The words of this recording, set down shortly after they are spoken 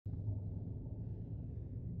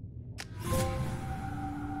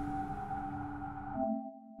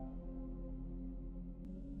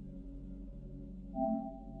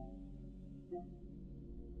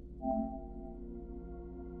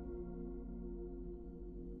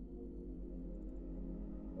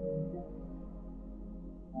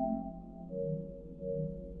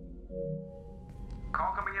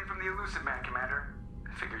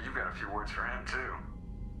a few words for him, too.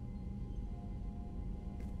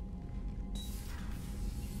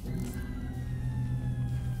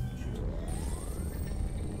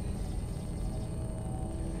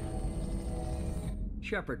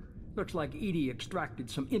 Shepard, looks like Edie extracted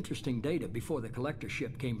some interesting data before the collector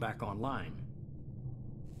ship came back online.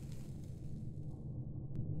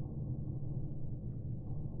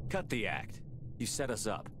 Cut the act. You set us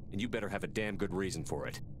up, and you better have a damn good reason for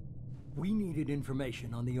it. We needed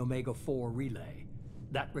information on the Omega-4 relay.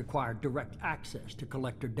 That required direct access to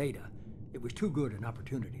collector data. It was too good an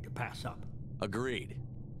opportunity to pass up. Agreed.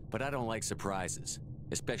 But I don't like surprises,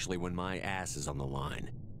 especially when my ass is on the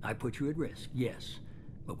line. I put you at risk, yes.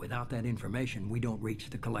 But without that information, we don't reach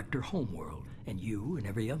the collector homeworld, and you and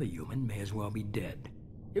every other human may as well be dead.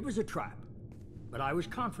 It was a trap, but I was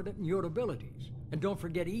confident in your abilities. And don't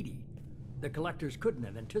forget Edie. The collectors couldn't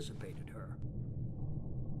have anticipated her.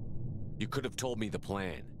 You could have told me the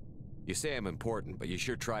plan. You say I'm important, but you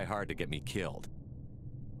sure try hard to get me killed.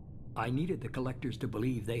 I needed the collectors to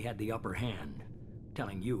believe they had the upper hand.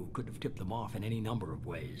 Telling you could have tipped them off in any number of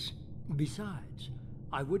ways. Besides,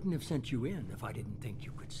 I wouldn't have sent you in if I didn't think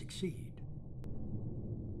you could succeed.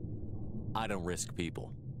 I don't risk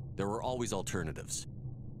people. There are always alternatives.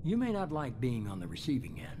 You may not like being on the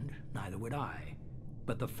receiving end, neither would I.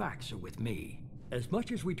 But the facts are with me. As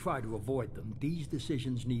much as we try to avoid them, these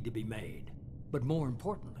decisions need to be made. But more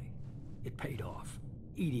importantly, it paid off.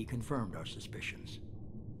 Edie confirmed our suspicions.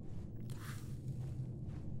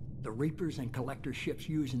 The Reapers and Collector ships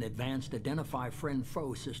use an advanced Identify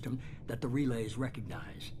Friend-Foe system that the relays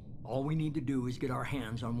recognize. All we need to do is get our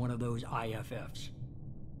hands on one of those IFFs.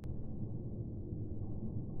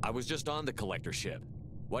 I was just on the Collector ship.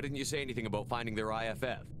 Why didn't you say anything about finding their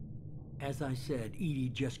IFF? As I said,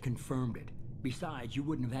 Edie just confirmed it. Besides, you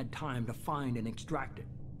wouldn't have had time to find and extract it.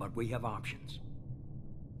 But we have options.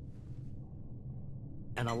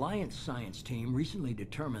 An Alliance science team recently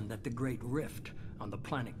determined that the Great Rift on the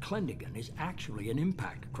planet Klendigan is actually an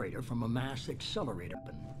impact crater from a mass accelerator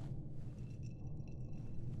weapon.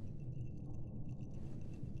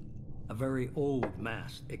 A very old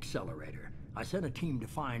mass accelerator. I sent a team to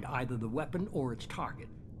find either the weapon or its target.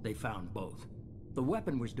 They found both. The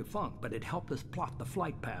weapon was defunct, but it helped us plot the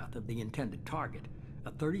flight path of the intended target,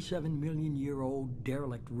 a 37-million-year-old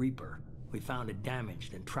derelict Reaper. We found it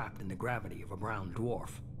damaged and trapped in the gravity of a brown dwarf.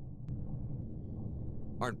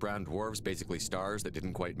 Aren't brown dwarves basically stars that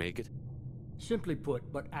didn't quite make it? Simply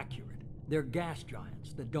put, but accurate. They're gas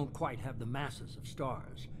giants that don't quite have the masses of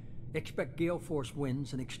stars. Expect gale force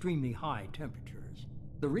winds and extremely high temperatures.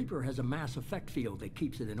 The Reaper has a mass effect field that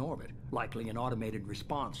keeps it in orbit, likely an automated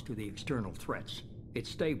response to the external threats.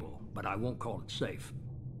 It's stable, but I won't call it safe.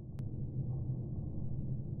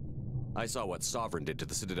 I saw what Sovereign did to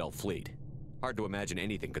the Citadel fleet. Hard to imagine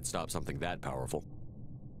anything could stop something that powerful.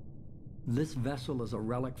 This vessel is a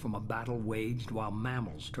relic from a battle waged while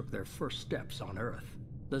mammals took their first steps on Earth.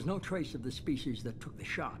 There's no trace of the species that took the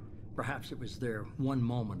shot. Perhaps it was their one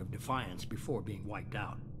moment of defiance before being wiped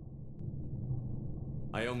out.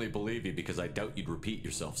 I only believe you because I doubt you'd repeat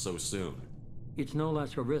yourself so soon. It's no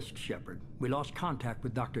less a risk, Shepard. We lost contact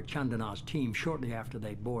with Dr. Chandana's team shortly after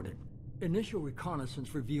they boarded. Initial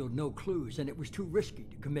reconnaissance revealed no clues, and it was too risky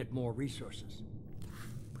to commit more resources.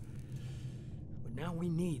 But now we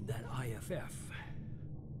need that IFF.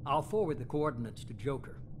 I'll forward the coordinates to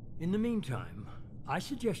Joker. In the meantime, I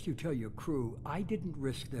suggest you tell your crew I didn't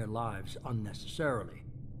risk their lives unnecessarily.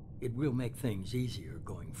 It will make things easier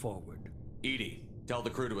going forward. Edie, tell the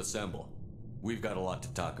crew to assemble. We've got a lot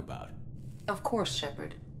to talk about. Of course,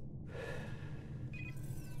 Shepard.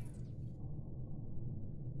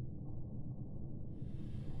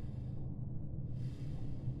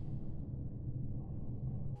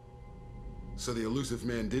 So the elusive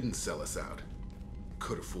man didn't sell us out.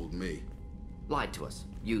 Could have fooled me. Lied to us,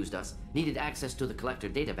 used us, needed access to the collector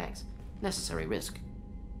databanks. Necessary risk.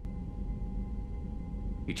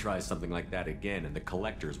 He tries something like that again, and the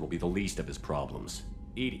collectors will be the least of his problems.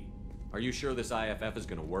 Edie, are you sure this IFF is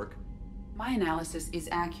gonna work? My analysis is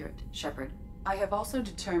accurate, Shepard. I have also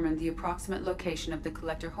determined the approximate location of the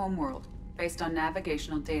collector homeworld, based on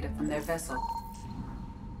navigational data from their vessel.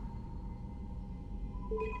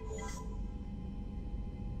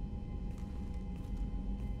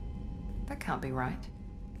 That can't be right.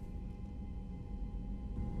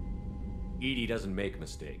 Edie doesn't make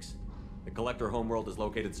mistakes. The collector homeworld is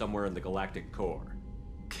located somewhere in the galactic core.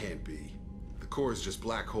 Can't be. The core is just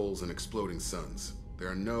black holes and exploding suns. There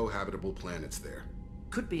are no habitable planets there.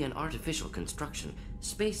 Could be an artificial construction,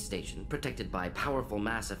 space station protected by powerful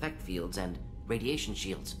mass effect fields and radiation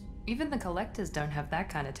shields. Even the collectors don't have that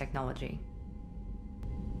kind of technology.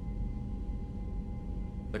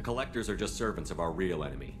 The Collectors are just servants of our real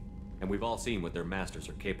enemy, and we've all seen what their masters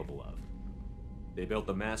are capable of. They built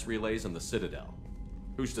the mass relays on the Citadel.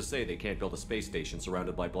 Who's to say they can't build a space station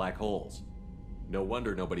surrounded by black holes? No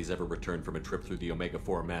wonder nobody's ever returned from a trip through the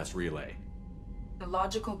Omega-4 mass relay. The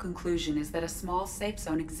logical conclusion is that a small safe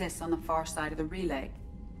zone exists on the far side of the relay,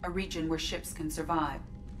 a region where ships can survive.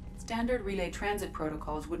 Standard relay transit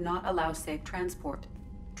protocols would not allow safe transport.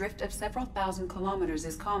 Drift of several thousand kilometers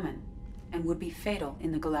is common, and would be fatal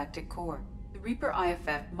in the galactic core. The Reaper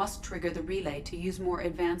IFF must trigger the relay to use more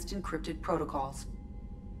advanced encrypted protocols.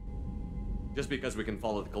 Just because we can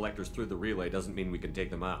follow the Collectors through the relay doesn't mean we can take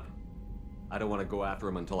them out. I don't want to go after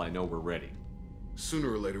them until I know we're ready.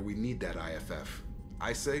 Sooner or later, we need that IFF.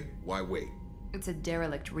 I say, why wait? It's a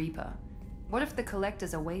derelict Reaper. What if the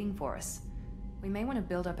Collectors are waiting for us? We may want to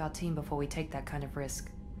build up our team before we take that kind of risk.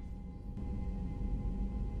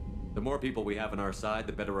 The more people we have on our side,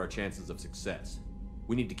 the better our chances of success.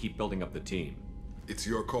 We need to keep building up the team. It's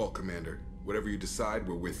your call, Commander. Whatever you decide,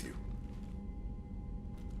 we're with you.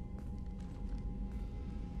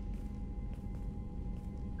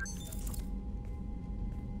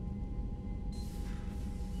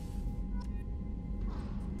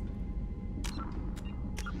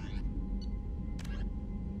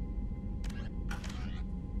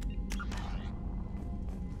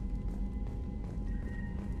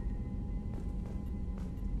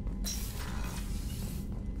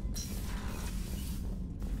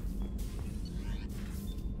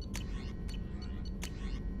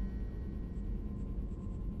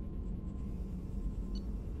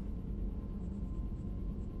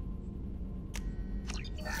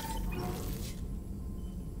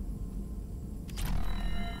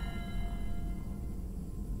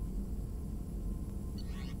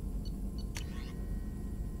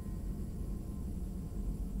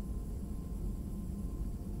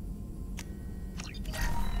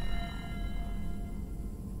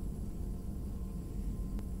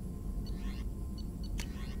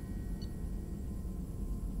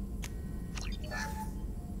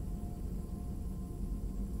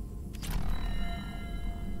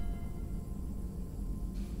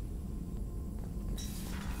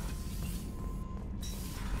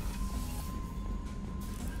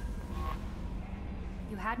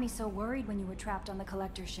 You had me so worried when you were trapped on the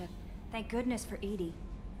Collector ship. Thank goodness for Edie.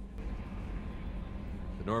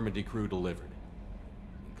 The Normandy crew delivered,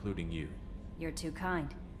 including you. You're too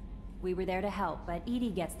kind. We were there to help, but Edie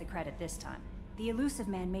gets the credit this time. The Elusive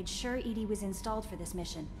Man made sure Edie was installed for this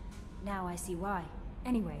mission. Now I see why.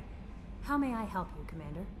 Anyway, how may I help you,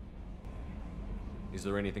 Commander? Is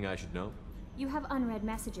there anything I should know? You have unread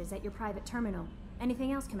messages at your private terminal.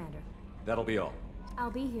 Anything else, Commander? That'll be all.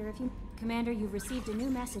 I'll be here if you... Commander, you've received a new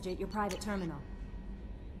message at your private terminal.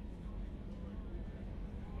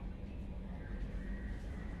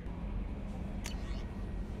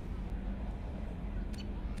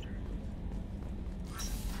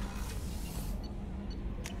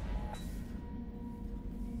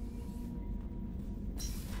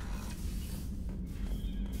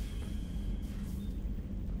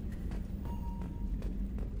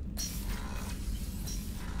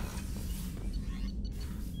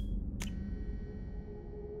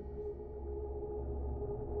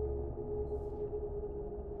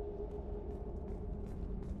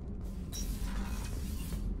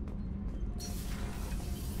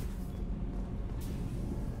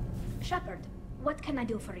 Shepard, what can I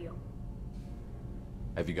do for you?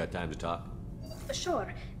 Have you got time to talk?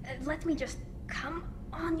 Sure. Let me just... Come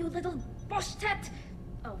on, you little boshtet!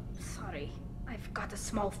 Oh, sorry. I've got a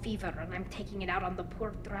small fever and I'm taking it out on the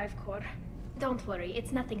poor drive core. Don't worry,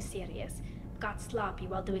 it's nothing serious. Got sloppy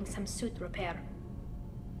while doing some suit repair.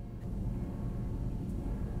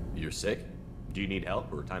 You're sick? Do you need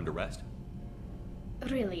help or time to rest?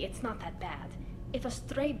 Really, it's not that bad. If a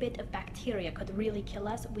stray bit of bacteria could really kill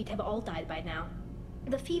us, we'd have all died by now.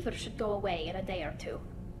 The fever should go away in a day or two.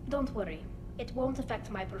 Don't worry, it won't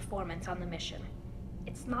affect my performance on the mission.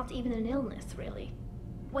 It's not even an illness, really.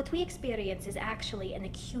 What we experience is actually an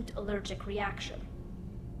acute allergic reaction.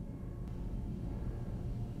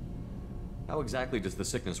 How exactly does the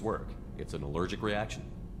sickness work? It's an allergic reaction?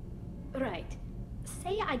 Right.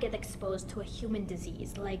 Say I get exposed to a human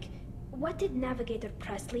disease, like... What did Navigator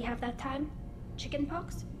Presley have that time?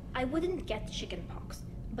 Chickenpox? I wouldn't get chickenpox,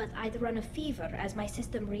 but I'd run a fever as my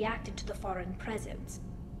system reacted to the foreign presence.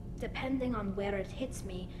 Depending on where it hits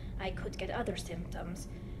me, I could get other symptoms.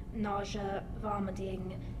 Nausea,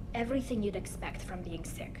 vomiting, everything you'd expect from being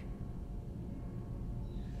sick.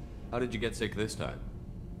 How did you get sick this time?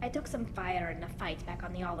 I took some fire in a fight back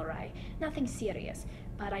on the Allerai. Nothing serious,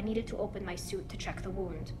 but I needed to open my suit to check the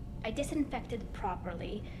wound. I disinfected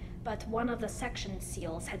properly, but one of the section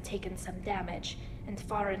seals had taken some damage, and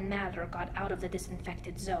foreign matter got out of the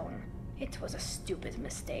disinfected zone. It was a stupid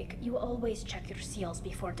mistake. You always check your seals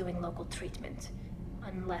before doing local treatment.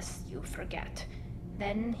 Unless you forget.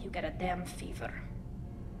 Then you get a damn fever.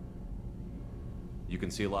 You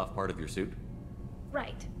can seal off part of your suit?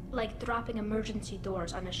 Right. Like dropping emergency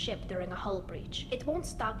doors on a ship during a hull breach. It won't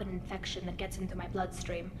stop an infection that gets into my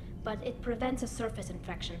bloodstream, but it prevents a surface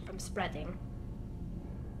infection from spreading.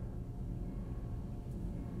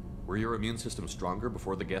 Were your immune system stronger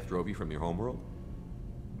before the Geth drove you from your homeworld?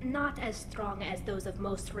 Not as strong as those of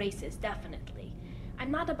most races, definitely. I'm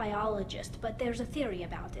not a biologist, but there's a theory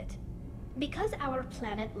about it. Because our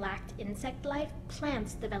planet lacked insect life,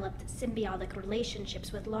 plants developed symbiotic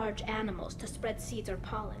relationships with large animals to spread seeds or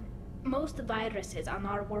pollen. Most viruses on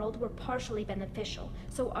our world were partially beneficial,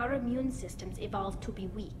 so our immune systems evolved to be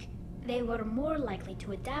weak. They were more likely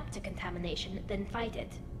to adapt to contamination than fight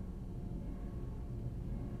it.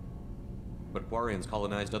 But Quarians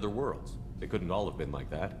colonized other worlds. They couldn't all have been like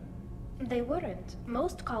that. They weren't.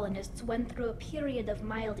 Most colonists went through a period of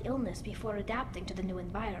mild illness before adapting to the new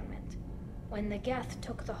environment. When the Geth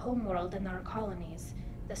took the homeworld in our colonies,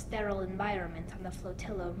 the sterile environment on the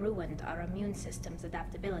flotilla ruined our immune system's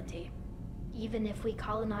adaptability. Even if we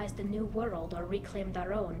colonized a new world or reclaimed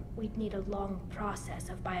our own, we'd need a long process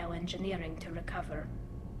of bioengineering to recover.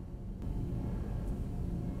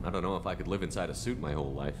 I don't know if I could live inside a suit my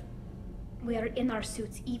whole life. We are in our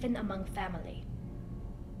suits even among family.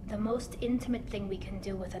 The most intimate thing we can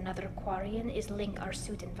do with another Quarian is link our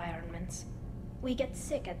suit environments. We get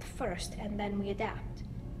sick at first, and then we adapt.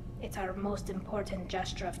 It's our most important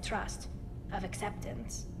gesture of trust, of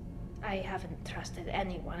acceptance. I haven't trusted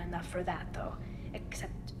anyone enough for that, though.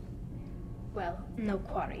 Except, well, no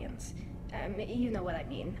Quarians. You know what I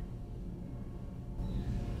mean.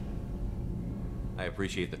 I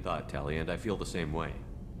appreciate the thought, Tally, and I feel the same way.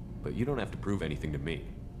 But you don't have to prove anything to me.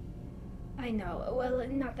 I know. Well,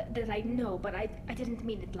 not that I know, but I didn't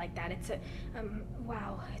mean it like that. It's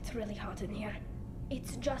wow, it's really hot in here.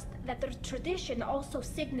 It's just that the tradition also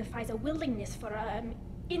signifies a willingness for,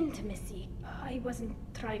 intimacy. I wasn't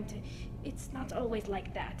trying to... It's not always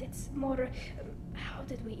like that. It's more... how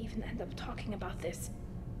did we even end up talking about this?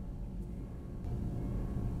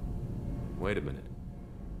 Wait a minute.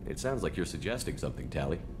 It sounds like you're suggesting something,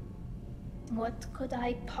 Tally. What could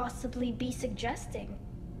I possibly be suggesting?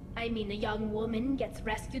 I mean, a young woman gets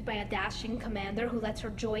rescued by a dashing commander who lets her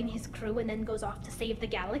join his crew and then goes off to save the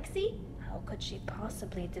galaxy? How could she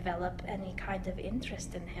possibly develop any kind of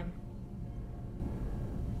interest in him?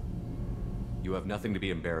 You have nothing to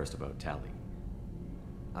be embarrassed about, Tally.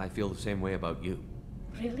 I feel the same way about you.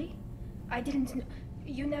 Really? I didn't know...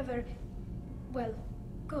 You never... Well,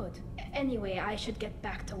 good. Anyway, I should get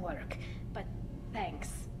back to work. But thanks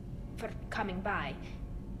for coming by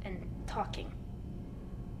and talking.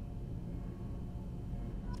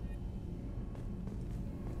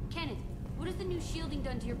 Kenneth, what has the new shielding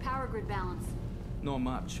done to your power grid balance? Not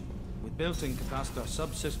much. With built-in capacitor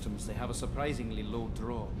subsystems, they have a surprisingly low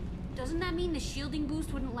draw. Doesn't that mean the shielding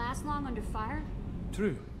boost wouldn't last long under fire?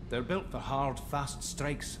 True. They're built for hard, fast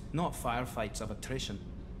strikes, not firefights of attrition.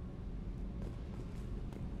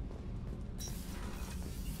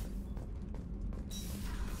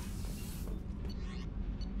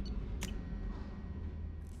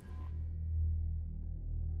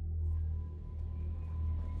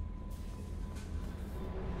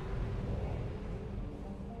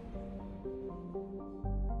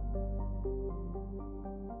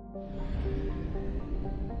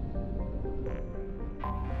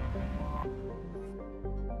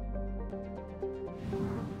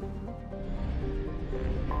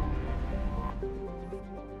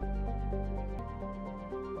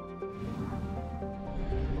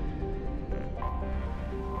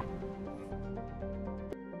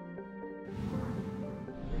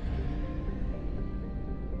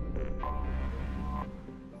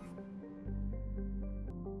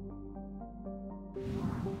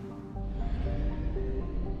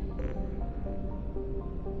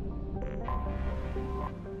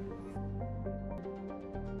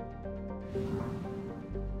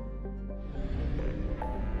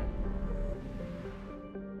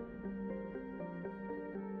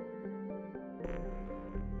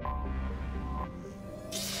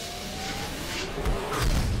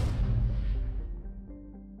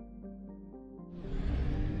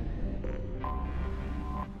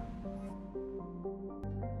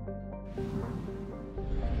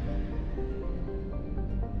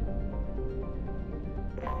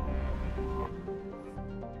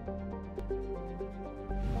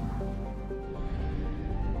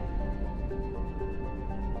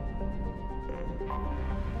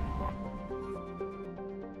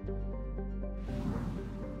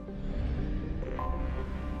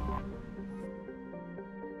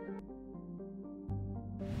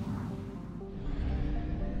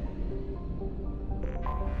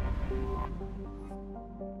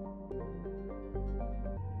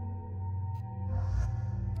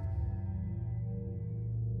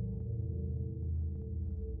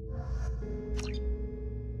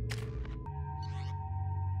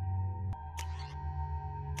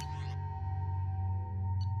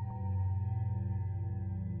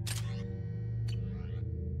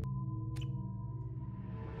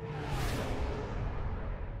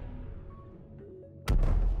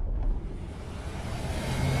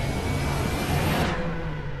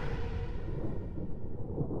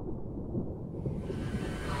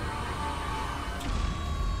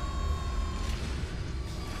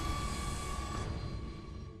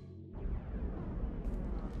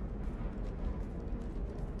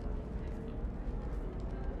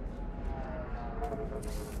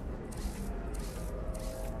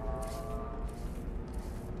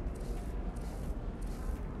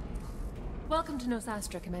 Welcome to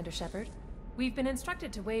Nosastra, Commander Shepard. We've been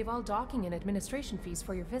instructed to waive all docking and administration fees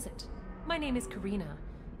for your visit. My name is Karina.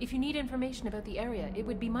 If you need information about the area, it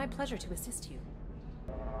would be my pleasure to assist you.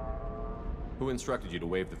 Who instructed you to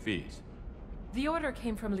waive the fees? The order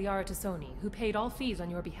came from Liara Tassoni, who paid all fees on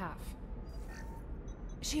your behalf.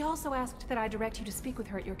 She also asked that I direct you to speak with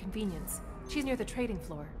her at your convenience. She's near the trading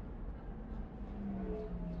floor.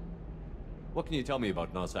 What can you tell me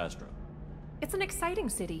about Nosastra? It's an exciting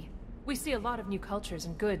city. We see a lot of new cultures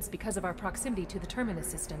and goods because of our proximity to the Terminus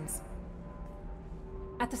systems.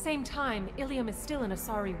 At the same time, Ilium is still an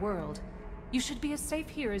Asari world. You should be as safe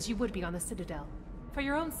here as you would be on the Citadel. For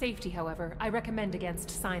your own safety, however, I recommend against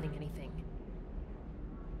signing anything.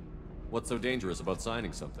 What's so dangerous about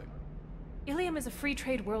signing something? Ilium is a free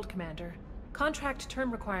trade world, Commander. Contract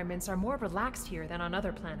term requirements are more relaxed here than on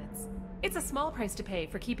other planets. It's a small price to pay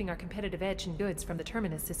for keeping our competitive edge in goods from the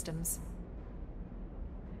Terminus systems.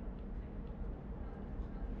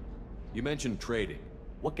 You mentioned trading.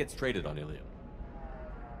 What gets traded on Ilium?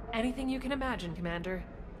 Anything you can imagine, Commander.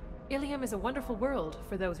 Ilium is a wonderful world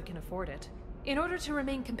for those who can afford it. In order to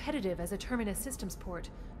remain competitive as a Terminus systems port,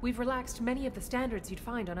 we've relaxed many of the standards you'd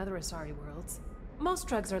find on other Asari worlds. Most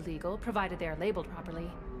drugs are legal, provided they are labeled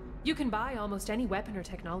properly. You can buy almost any weapon or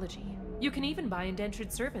technology. You can even buy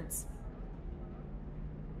indentured servants.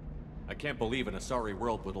 I can't believe an Asari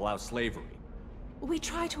world would allow slavery. We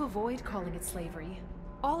try to avoid calling it slavery.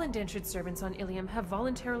 All indentured servants on Ilium have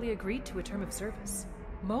voluntarily agreed to a term of service.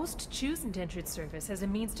 Most choose indentured service as a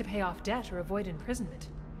means to pay off debt or avoid imprisonment.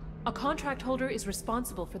 A contract holder is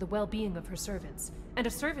responsible for the well-being of her servants, and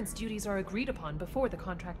a servant's duties are agreed upon before the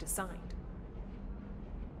contract is signed.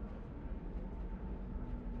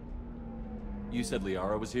 You said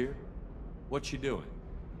Liara was here? What's she doing?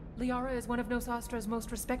 Liara is one of Nosastra's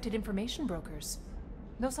most respected information brokers.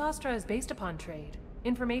 Nosastra is based upon trade.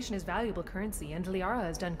 Information is valuable currency, and Liara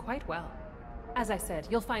has done quite well. As I said,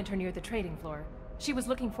 you'll find her near the trading floor. She was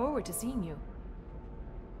looking forward to seeing you.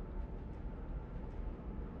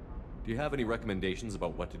 Do you have any recommendations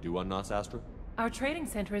about what to do on Nosastra? Our trading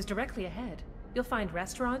center is directly ahead. You'll find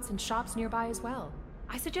restaurants and shops nearby as well.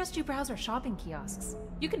 I suggest you browse our shopping kiosks.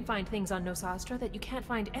 You can find things on Nosastra that you can't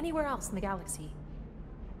find anywhere else in the galaxy.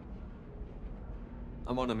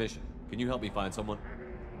 I'm on a mission. Can you help me find someone?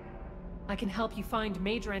 I can help you find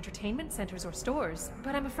major entertainment centers or stores,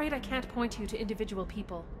 but I'm afraid I can't point you to individual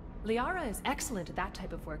people. Liara is excellent at that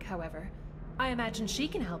type of work, however. I imagine she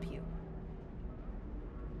can help you.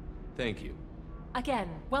 Thank you. Again,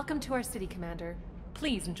 welcome to our city, Commander.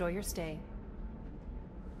 Please enjoy your stay.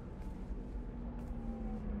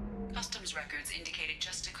 Customs records indicated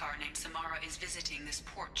just a car named Samara is visiting this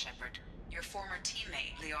port, Shepard. Your former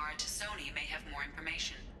teammate, Liara Tassoni, may have more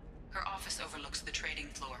information. Her office overlooks the trading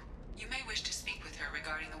floor. You may wish to speak with her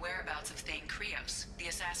regarding the whereabouts of Thane Krios, the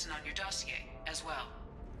assassin on your dossier, as well.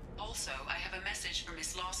 Also, I have a message for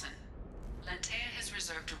Miss Lawson. Lantea has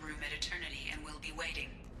reserved a room at Eternity and will be waiting.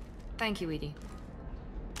 Thank you, Edie.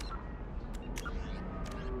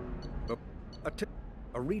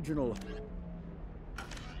 A regional...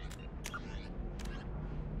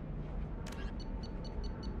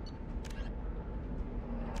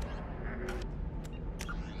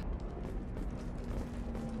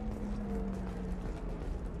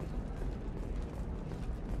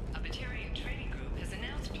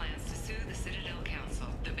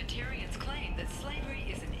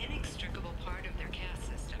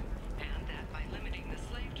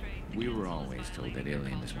 We were always told that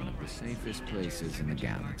Ilium is one of the safest places in the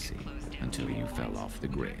galaxy, until you fell off the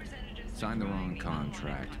grid. Sign the wrong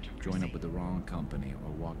contract, join up with the wrong company,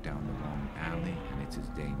 or walk down the wrong alley, and it's as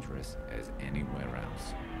dangerous as anywhere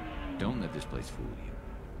else. Don't let this place fool you.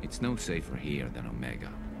 It's no safer here than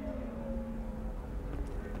Omega.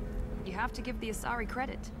 You have to give the Asari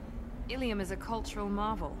credit. Ilium is a cultural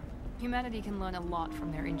marvel. Humanity can learn a lot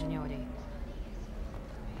from their ingenuity.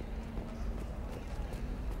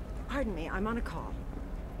 Pardon me, I'm on a call.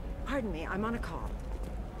 Pardon me, I'm on a call.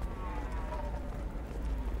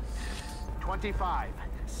 25.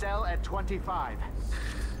 Sell at 25.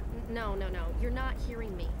 No. You're not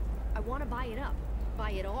hearing me. I want to buy it up.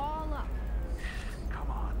 Buy it all up.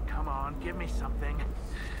 Come on, give me something.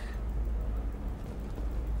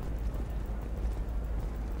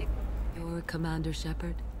 You're Commander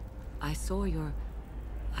Shepard? I saw your...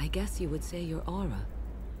 I guess you would say your aura.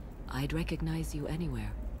 I'd recognize you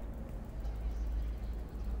anywhere.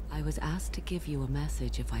 I was asked to give you a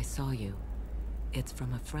message if I saw you. It's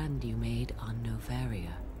from a friend you made on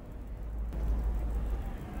Novaria.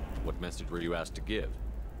 What message were you asked to give?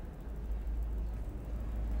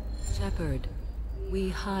 Shepard, we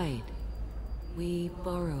hide. We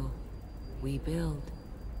borrow. We build.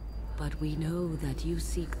 But we know that you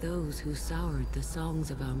seek those who soured the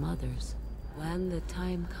songs of our mothers. When the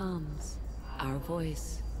time comes, our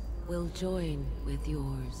voice will join with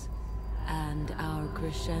yours, and our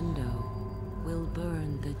crescendo will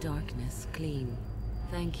burn the darkness clean.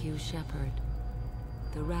 Thank you, Shepard.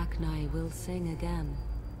 The Rachni will sing again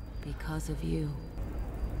because of you.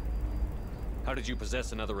 How did you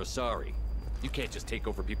possess another Asari? You can't just take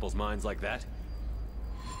over people's minds like that.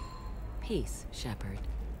 Peace, Shepard.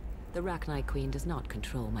 The Rachni Queen does not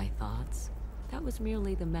control my thoughts. That was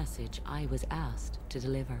merely the message I was asked to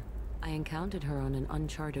deliver. I encountered her on an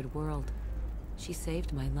uncharted world. She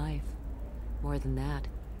saved my life. More than that,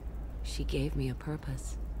 she gave me a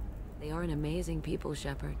purpose. They are an amazing people,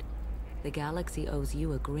 Shepard. The galaxy owes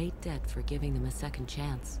you a great debt for giving them a second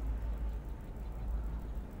chance.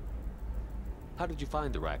 How did you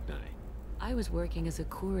find the Rachni? I was working as a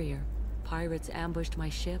courier. Pirates ambushed my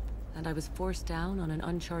ship, and I was forced down on an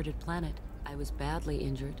uncharted planet. I was badly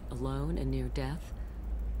injured, alone and near death.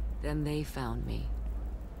 Then they found me.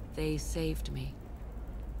 They saved me.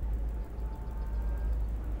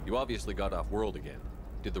 You obviously got off world again.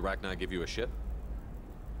 Did the Rachni give you a ship?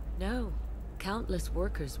 No. Countless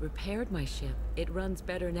workers repaired my ship. It runs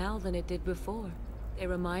better now than it did before. They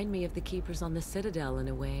remind me of the Keepers on the Citadel in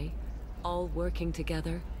a way. All working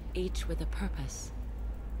together, each with a purpose.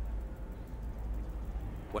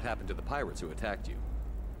 What happened to the pirates who attacked you?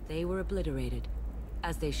 They were obliterated,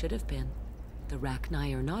 as they should have been. The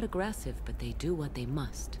Rachni are not aggressive, but they do what they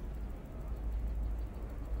must.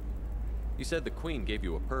 You said the Queen gave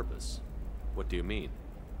you a purpose. What do you mean?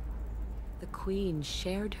 The Queen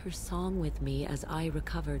shared her song with me as I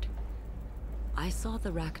recovered. I saw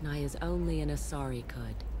the Rachni as only an Asari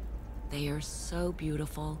could. They are so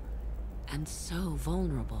beautiful, and so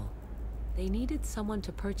vulnerable. They needed someone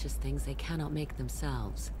to purchase things they cannot make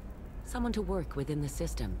themselves. Someone to work within the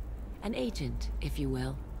system. An agent, if you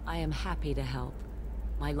will. I am happy to help.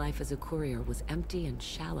 My life as a courier was empty and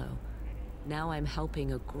shallow. Now I'm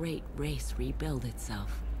helping a great race rebuild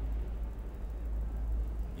itself.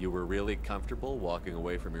 You were really comfortable walking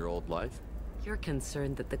away from your old life? You're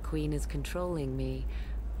concerned that the Queen is controlling me.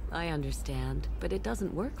 I understand, but it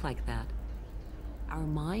doesn't work like that. Our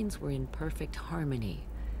minds were in perfect harmony.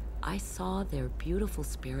 I saw their beautiful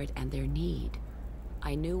spirit and their need.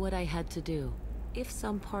 I knew what I had to do. If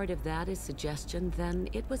some part of that is suggestion, then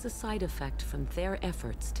it was a side effect from their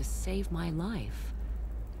efforts to save my life.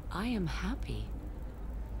 I am happy.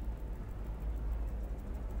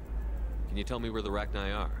 Can you tell me where the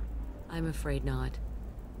Rachni are? I'm afraid not.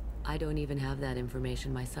 I don't even have that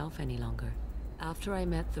information myself any longer. After I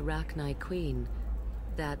met the Rachni Queen,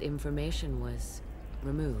 that information was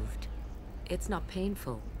removed. It's not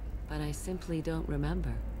painful, but I simply don't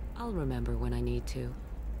remember. I'll remember when I need to.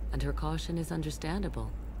 And her caution is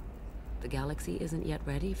understandable. The galaxy isn't yet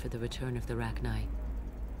ready for the return of the Rachni.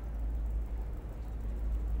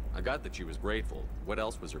 I got that she was grateful. What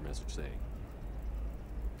else was her message saying?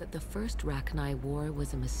 That the first Rachni war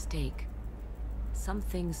was a mistake.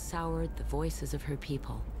 Something soured the voices of her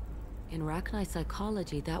people. In Rachni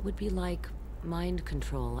psychology, that would be like mind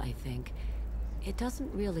control, I think. It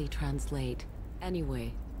doesn't really translate.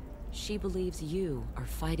 Anyway, she believes you are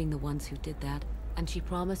fighting the ones who did that, and she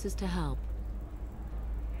promises to help.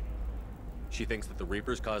 She thinks that the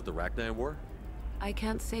Reapers caused the Rachni war? I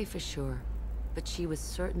can't say for sure, but she was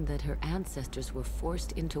certain that her ancestors were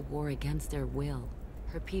forced into war against their will.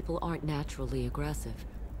 Her people aren't naturally aggressive.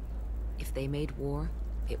 If they made war,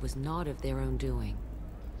 it was not of their own doing.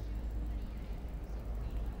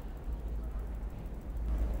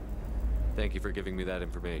 Thank you for giving me that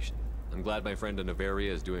information. I'm glad my friend in Noveria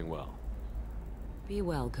is doing well. Be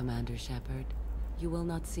well, Commander Shepard. You will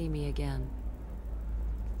not see me again.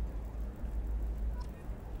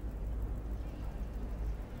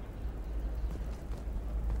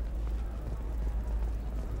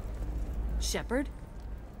 Shepard?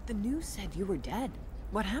 The news said you were dead.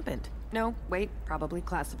 What happened? No, wait, probably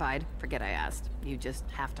classified. Forget I asked. You just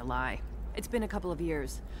have to lie. It's been a couple of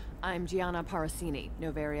years. I'm Gianna Parasini,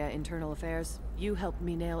 Noveria Internal Affairs. You helped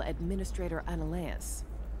me nail Administrator Analeas.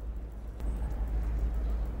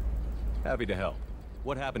 Happy to help.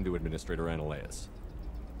 What happened to Administrator Analeas?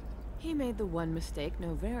 He made the one mistake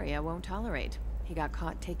Noveria won't tolerate. He got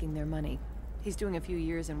caught taking their money. He's doing a few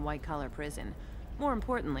years in white-collar prison. More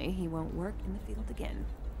importantly, he won't work in the field again.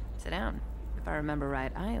 Sit down. If I remember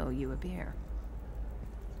right, I owe you a beer.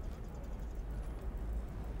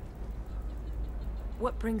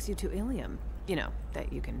 What brings you to Ilium? You know,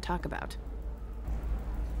 that you can talk about.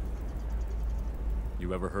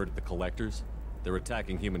 You ever heard of the Collectors? They're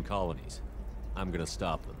attacking human colonies. I'm gonna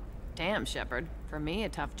stop them. Damn, Shepard. For me, a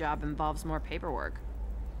tough job involves more paperwork.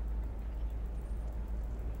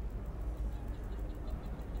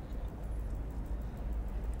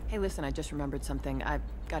 Hey, listen, I just remembered something. I've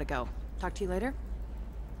gotta go. Talk to you later?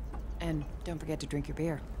 And don't forget to drink your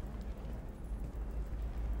beer.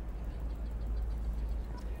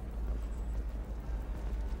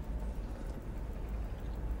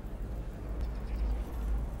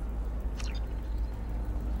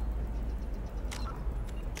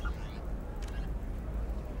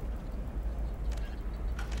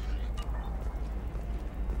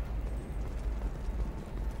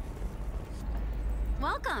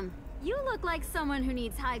 Welcome. You look like someone who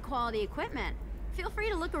needs high-quality equipment. Feel free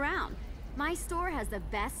to look around. My store has the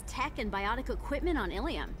best tech and biotic equipment on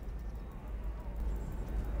Ilium.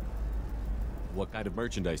 What kind of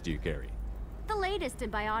merchandise do you carry? The latest in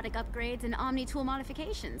biotic upgrades and omni-tool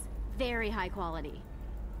modifications. Very high quality.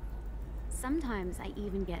 Sometimes I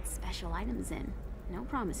even get special items in. No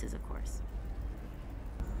promises, of course.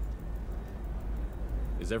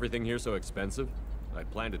 Is everything here so expensive? I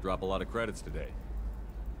plan to drop a lot of credits today.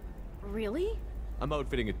 Really? I'm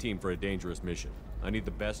outfitting a team for a dangerous mission. I need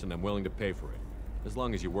the best and I'm willing to pay for it. As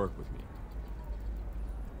long as you work with me.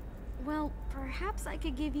 Well, perhaps I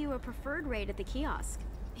could give you a preferred rate at the kiosk.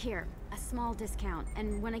 Here, a small discount,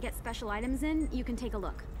 and when I get special items in, you can take a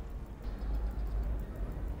look.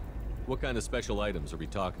 What kind of special items are we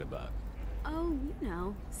talking about? Oh, you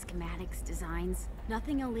know, schematics, designs.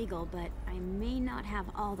 Nothing illegal, but I may not have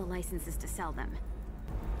all the licenses to sell them.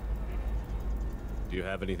 Do you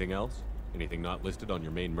have anything else? Anything not listed on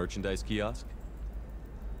your main merchandise kiosk?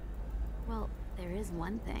 Well, there is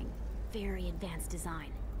one thing. Very advanced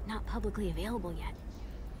design. Not publicly available yet.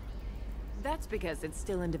 That's because it's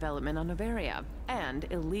still in development on Noveria, and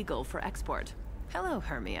illegal for export. Hello,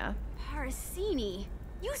 Hermia. Parasini,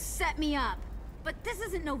 you set me up! But this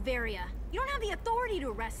isn't Noveria. You don't have the authority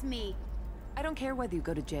to arrest me. I don't care whether you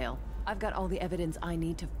go to jail. I've got all the evidence I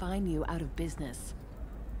need to fine you out of business.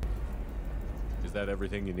 Is that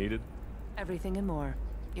everything you needed? Everything and more.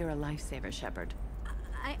 You're a lifesaver, Shepard.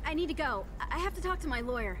 I need to go. I have to talk to my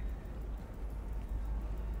lawyer.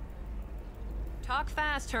 Talk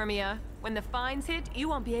fast, Hermia. When the fines hit, you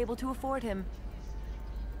won't be able to afford him.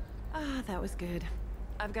 Ah, that was good.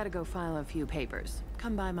 I've got to go file a few papers.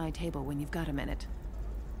 Come by my table when you've got a minute.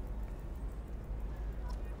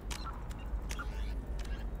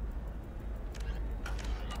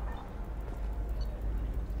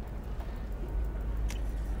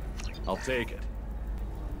 I'll take it.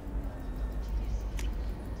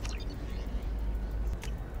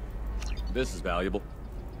 This is valuable.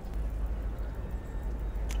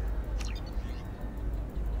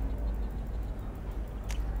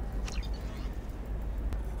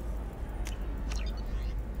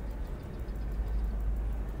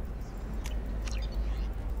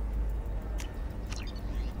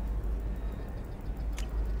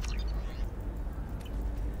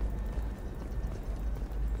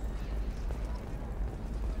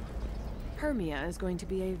 Hermia is going to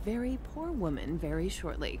be a very poor woman very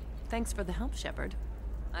shortly. Thanks for the help, Shepard.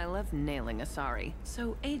 I love nailing Asari.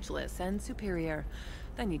 So ageless and superior.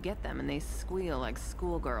 Then you get them and they squeal like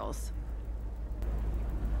schoolgirls.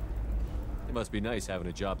 It must be nice having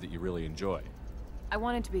a job that you really enjoy. I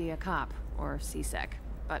wanted to be a cop, or CSEC,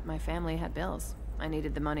 but my family had bills. I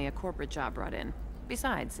needed the money a corporate job brought in.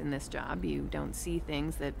 Besides, in this job, you don't see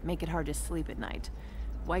things that make it hard to sleep at night.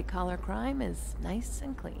 White-collar crime is nice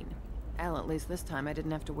and clean. Hell, at least this time I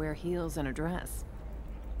didn't have to wear heels and a dress.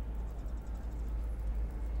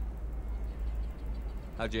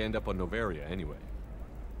 How'd you end up on Noveria, anyway?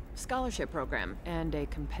 Scholarship program and a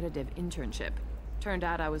competitive internship. Turned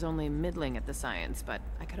out I was only middling at the science, but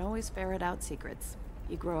I could always ferret out secrets.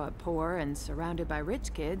 You grow up poor and surrounded by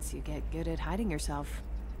rich kids, you get good at hiding yourself.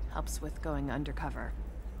 Helps with going undercover.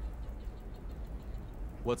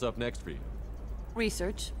 What's up next for you?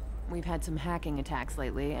 Research. We've had some hacking attacks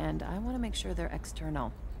lately, and I want to make sure they're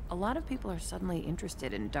external. A lot of people are suddenly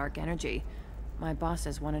interested in dark energy. My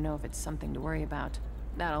bosses want to know if it's something to worry about.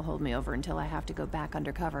 That'll hold me over until I have to go back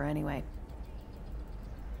undercover anyway.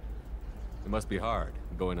 It must be hard,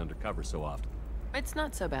 going undercover so often. It's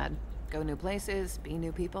not so bad. Go new places, be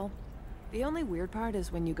new people. The only weird part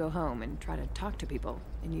is when you go home and try to talk to people,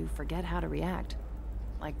 and you forget how to react.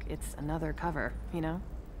 Like it's another cover, you know?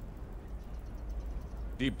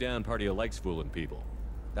 Deep down, part of you likes fooling people.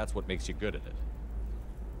 That's what makes you good at it.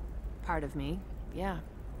 Part of me, yeah.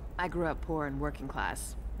 I grew up poor and working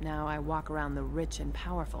class. Now I walk around the rich and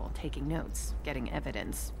powerful, taking notes, getting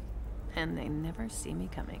evidence. And they never see me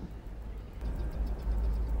coming.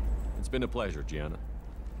 It's been a pleasure, Gianna.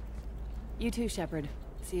 You too, Shepard.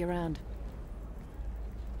 See you around.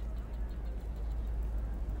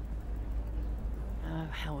 Oh,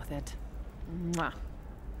 hell with it. Mwah.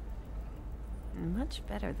 Much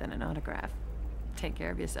better than an autograph. Take care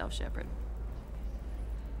of yourself, Shepard.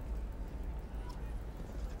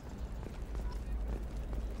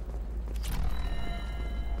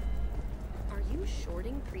 Are you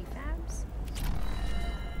shorting prefabs?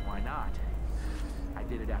 Why not? I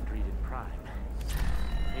did it after Eden Prime.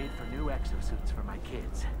 Paid for new exosuits for my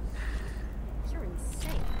kids. You're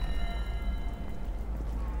insane.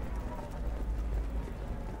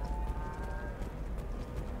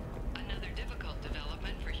 Another difficult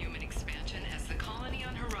development for human expansion as the colony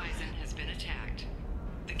on Horizon has been attacked.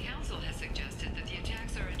 The Council has suggested that the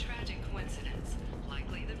attacks are a tragic coincidence,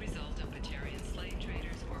 likely the result of Batarian slave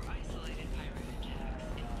traders or isolated pirate attacks.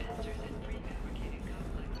 Investors in prefabricated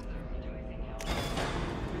complexes are rejoicing how...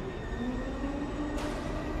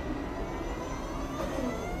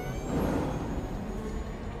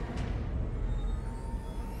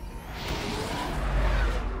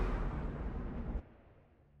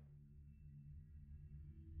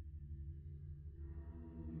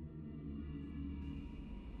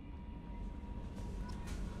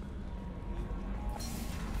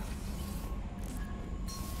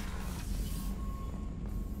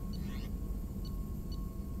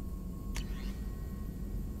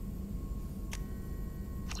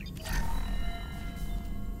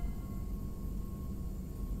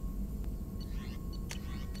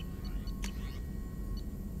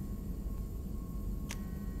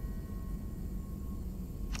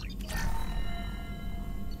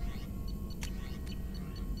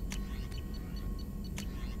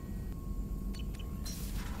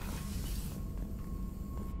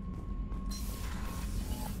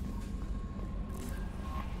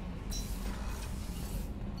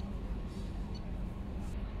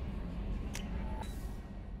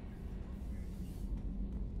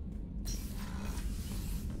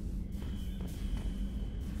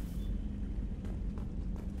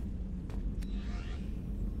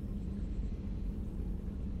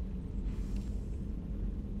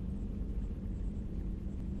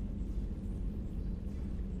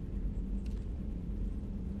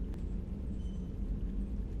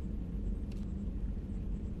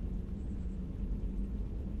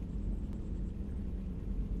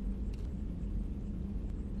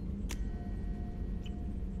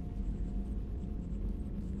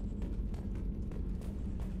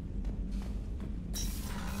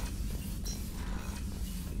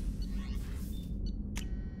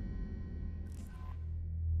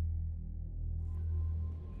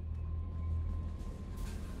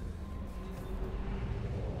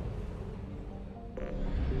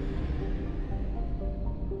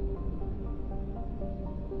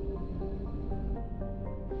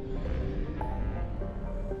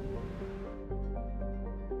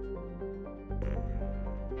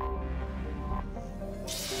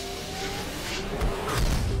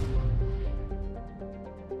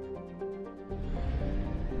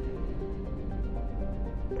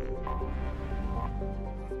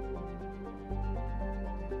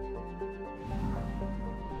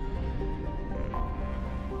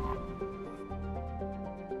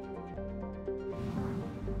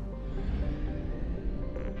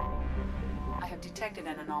 Detected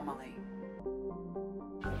an anomaly.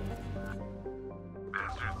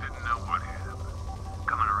 Bastards didn't know what hit him.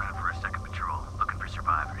 Coming around for a second patrol, looking for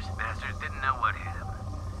survivors. Bastards didn't know what hit him.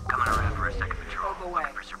 Coming around for a second patrol,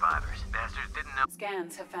 looking for survivors. Bastards didn't know.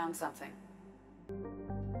 Scans have found something.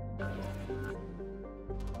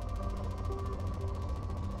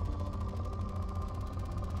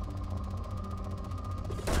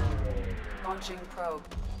 Launching probe.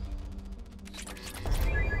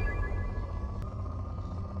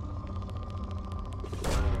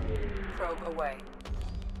 Probe away.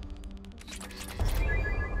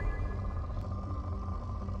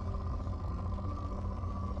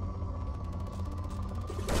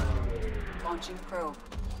 Launching probe.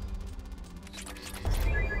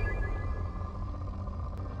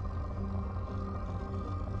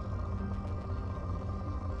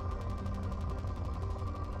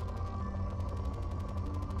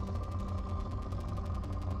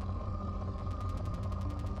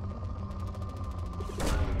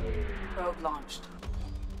 Probe launched.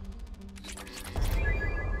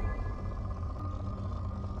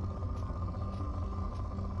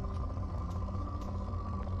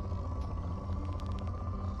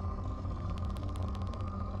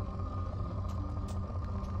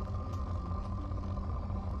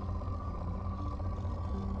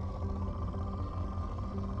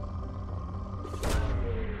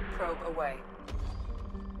 Probe away.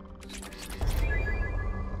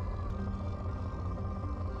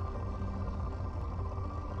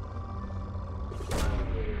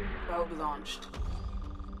 Probe launched.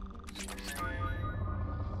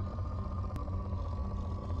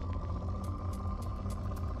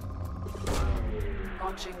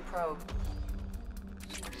 Launching probe.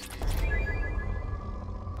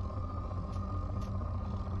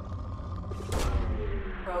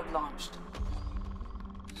 Probe launched.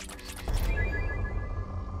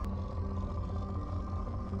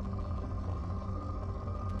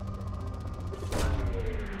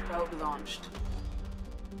 Probe launched.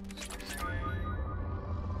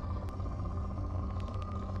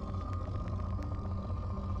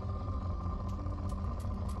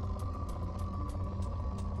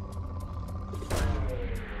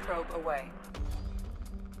 Probe away.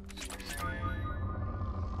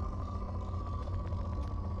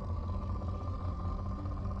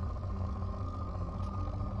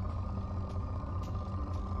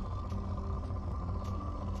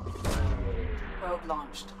 Probe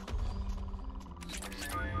launched.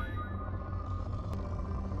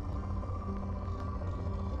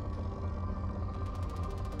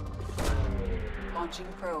 Launching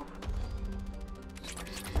probe.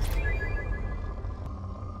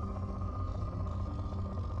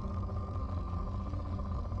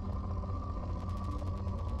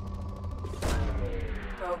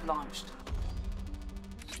 Probe launched.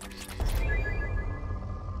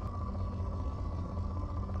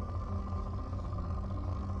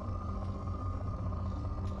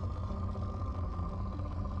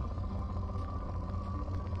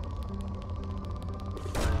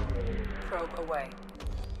 Probe away.